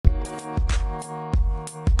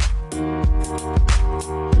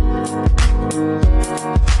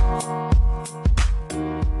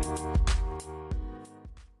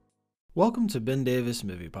Welcome to Ben Davis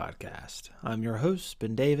Movie Podcast. I'm your host,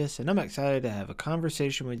 Ben Davis, and I'm excited to have a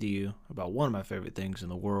conversation with you about one of my favorite things in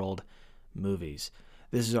the world, movies.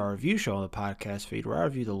 This is our review show on the podcast feed where I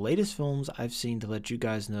review the latest films I've seen to let you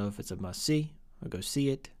guys know if it's a must-see, a go see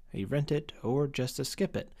it, a rent it, or just to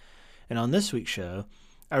skip it. And on this week's show,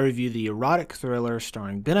 I review the erotic thriller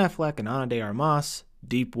starring Ben Affleck and Ana de Armas,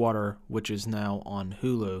 Deep Water, which is now on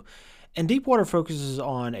Hulu. And Deepwater focuses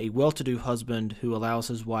on a well-to-do husband who allows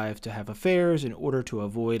his wife to have affairs in order to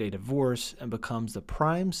avoid a divorce and becomes the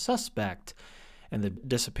prime suspect in the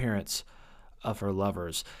disappearance of her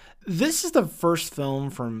lovers. This is the first film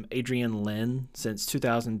from Adrian Lyne since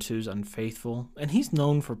 2002's Unfaithful, and he's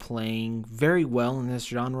known for playing very well in this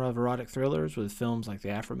genre of erotic thrillers with films like the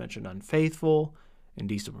aforementioned Unfaithful,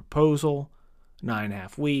 Indecent Proposal,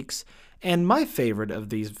 9.5 Weeks, and my favorite of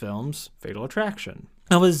these films, Fatal Attraction.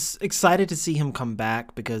 I was excited to see him come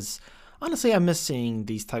back because, honestly, I miss seeing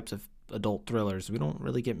these types of adult thrillers. We don't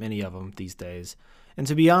really get many of them these days. And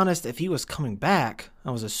to be honest, if he was coming back,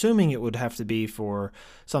 I was assuming it would have to be for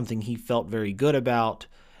something he felt very good about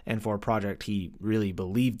and for a project he really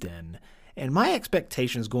believed in. And my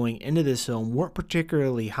expectations going into this film weren't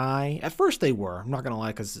particularly high. At first they were. I'm not going to lie,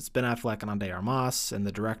 because it's Ben Affleck and Ana de Armas and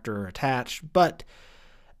the director attached. But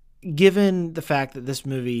given the fact that this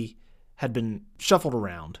movie had been shuffled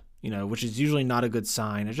around, which is usually not a good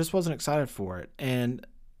sign, I just wasn't excited for it, and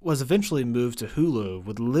was eventually moved to Hulu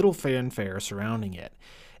with little fanfare surrounding it.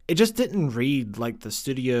 It just didn't read like the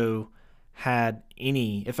studio had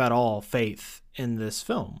any, if at all, faith in this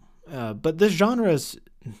film. But this genre is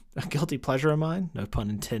a guilty pleasure of mine, no pun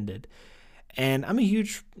intended. And I'm a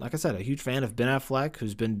huge fan of Ben Affleck,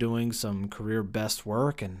 who's been doing some career best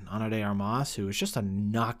work, and Ana de Armas, who is just a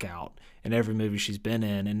knockout in every movie she's been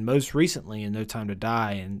in, and most recently in No Time to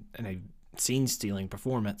Die, in a scene-stealing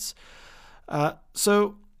performance.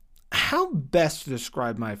 So how best to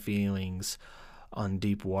describe my feelings on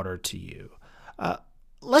Deep Water to you?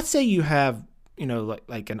 Let's say you have,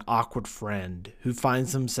 like an awkward friend who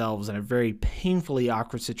finds themselves in a very painfully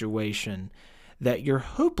awkward situation that you're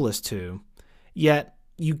hopeless to, yet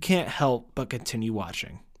you can't help but continue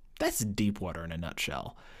watching. That's Deep Water in a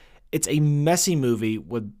nutshell. It's a messy movie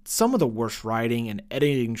with some of the worst writing and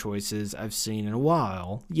editing choices I've seen in a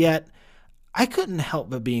while, yet I couldn't help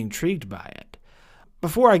but be intrigued by it.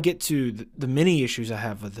 Before I get to the many issues I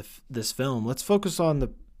have with this film, let's focus on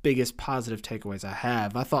the biggest positive takeaways I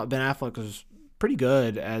have. I thought Ben Affleck was pretty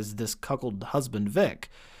good as this cuckold husband, Vic.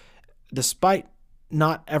 Despite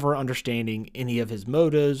not ever understanding any of his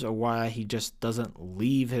motives or why he just doesn't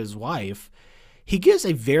leave his wife, he gives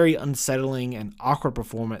a very unsettling and awkward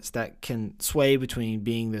performance that can sway between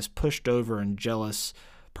being this pushed over and jealous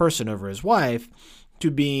person over his wife to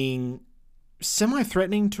being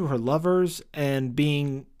semi-threatening to her lovers and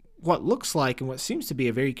being what looks like and what seems to be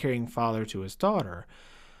a very caring father to his daughter.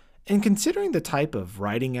 And considering the type of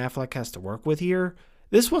writing Affleck has to work with here,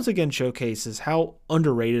 this once again showcases how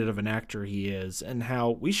underrated of an actor he is and how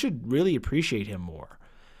we should really appreciate him more.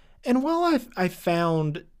 And while I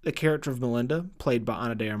found the character of Melinda, played by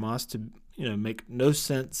Ana de Armas, to make no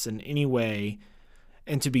sense in any way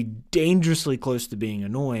and to be dangerously close to being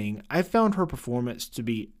annoying, I found her performance to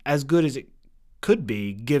be as good as it could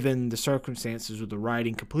be given the circumstances with the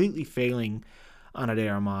writing completely failing Ana de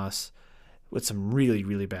Armas with some really,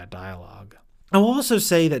 really bad dialogue. I will also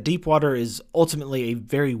say that Deep Water is ultimately a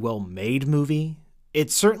very well-made movie.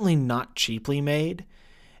 It's certainly not cheaply made,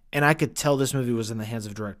 and I could tell this movie was in the hands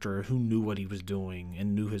of a director who knew what he was doing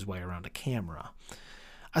and knew his way around a camera.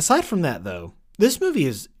 Aside from that, though, this movie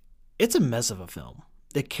it's a mess of a film.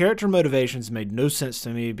 The character motivations made no sense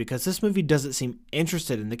to me because this movie doesn't seem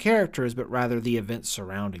interested in the characters, but rather the events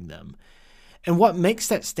surrounding them. And what makes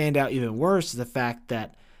that stand out even worse is the fact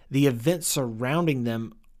that the events surrounding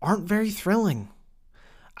them aren't very thrilling.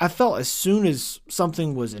 I felt as soon as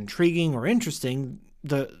something was intriguing or interesting,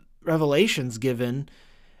 the revelations given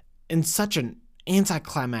in such an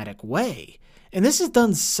anticlimactic way. And this is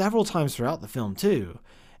done several times throughout the film too.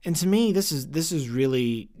 And to me, this is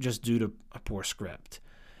really just due to a poor script.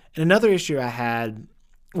 And another issue I had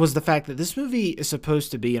was the fact that this movie is supposed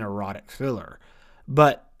to be an erotic thriller,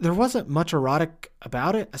 but there wasn't much erotic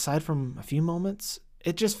about it aside from a few moments.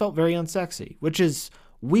 It just felt very unsexy, which is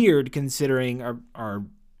weird considering our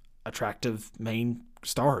attractive main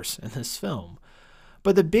stars in this film.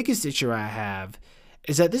 But the biggest issue I have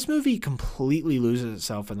is that this movie completely loses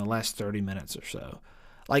itself in the last 30 minutes or so.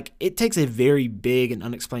 Like, it takes a very big and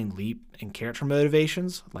unexplained leap in character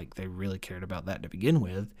motivations, like they really cared about that to begin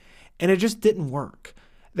with, and it just didn't work.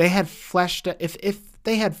 If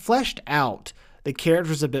they had fleshed out the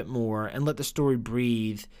characters a bit more and let the story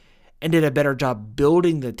breathe and did a better job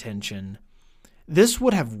building the tension, this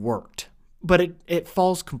would have worked. But it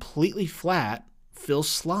falls completely flat, feels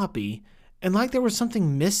sloppy, and like there was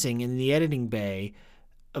something missing in the editing bay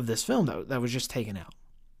of this film that was just taken out.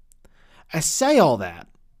 I say all that,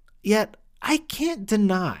 yet I can't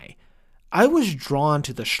deny I was drawn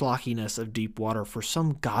to the schlockiness of Deepwater for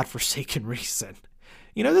some godforsaken reason.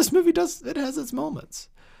 This movie has its moments.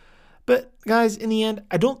 But guys, in the end,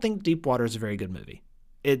 I don't think Deepwater is a very good movie.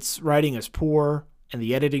 Its writing is poor, and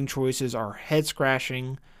the editing choices are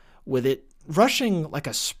head-scratching, with it rushing like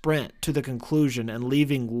a sprint to the conclusion and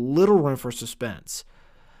leaving little room for suspense.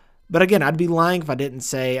 But again, I'd be lying if I didn't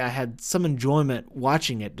say I had some enjoyment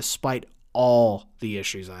watching it despite all the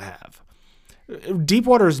issues I have.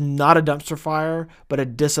 Deepwater is not a dumpster fire, but a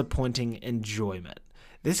disappointing enjoyment.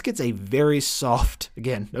 This gets a very soft,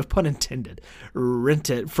 again, no pun intended, rent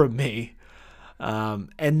it from me.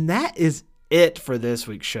 And that is it for this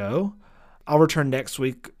week's show. I'll return next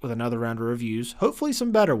week with another round of reviews, hopefully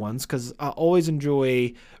some better ones, because I always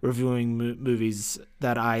enjoy reviewing movies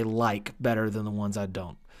that I like better than the ones I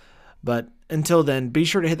don't. But until then, be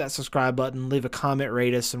sure to hit that subscribe button, leave a comment,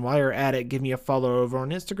 rate us, and while you're at it, give me a follow over on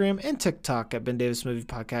Instagram and TikTok at Ben Davis Movie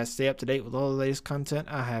Podcast. Stay up to date with all the latest content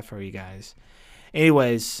I have for you guys.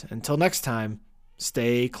 Anyways, until next time,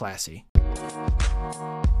 stay classy.